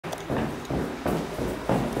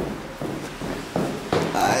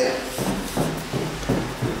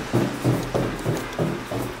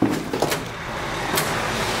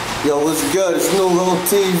Yo, what's good? It's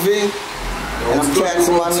NewRoTV. And I'm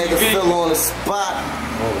catching my nigga Phil on the spot.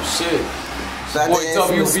 Oh shit. Boy,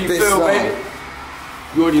 WB Phil, baby.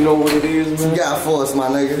 You already know what it is, man. What you got for us, my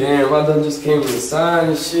nigga? Damn, I done just came with a sign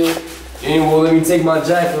and shit. You ain't gonna let me take my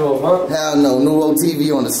jacket off, huh? Hell no,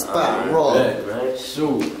 NewRoTV on the spot, raw. Bet, man.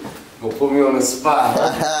 Shoot. Gonna put me on the spot,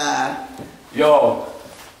 huh? Yo.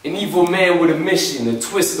 An evil man with a mission to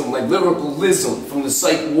twist them like lyricalism. From the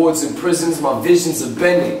psych wards and prisons, my visions are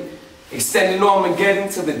bending. Extending Armageddon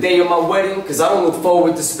to the day of my wedding. Cause I don't look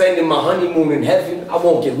forward to spending my honeymoon in heaven. I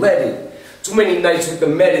won't get let in. Too many nights with the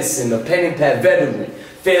medicine, a pen and pad veteran.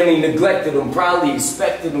 Family neglected him, probably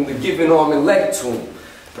expected him to give an arm and leg to him.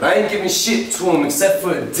 But I ain't giving shit to him except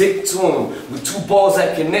for a dick to him. With 2 balls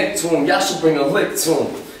that connect to him, y'all should bring a lick to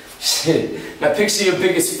him. Shit. Now picture your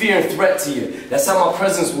biggest fear and threat to you. That's how my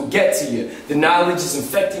presence will get to you. The knowledge is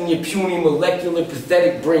infecting your puny, molecular,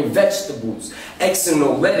 pathetic brain vegetables. X and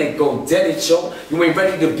no, let it go, dead it, yo. You ain't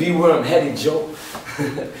ready to be where I'm headed, yo.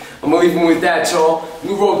 I'ma leave him with that, y'all.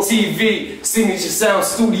 NewRoTV, Signature Sound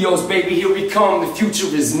Studios, baby, here we come. The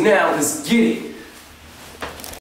future is now, let's get it.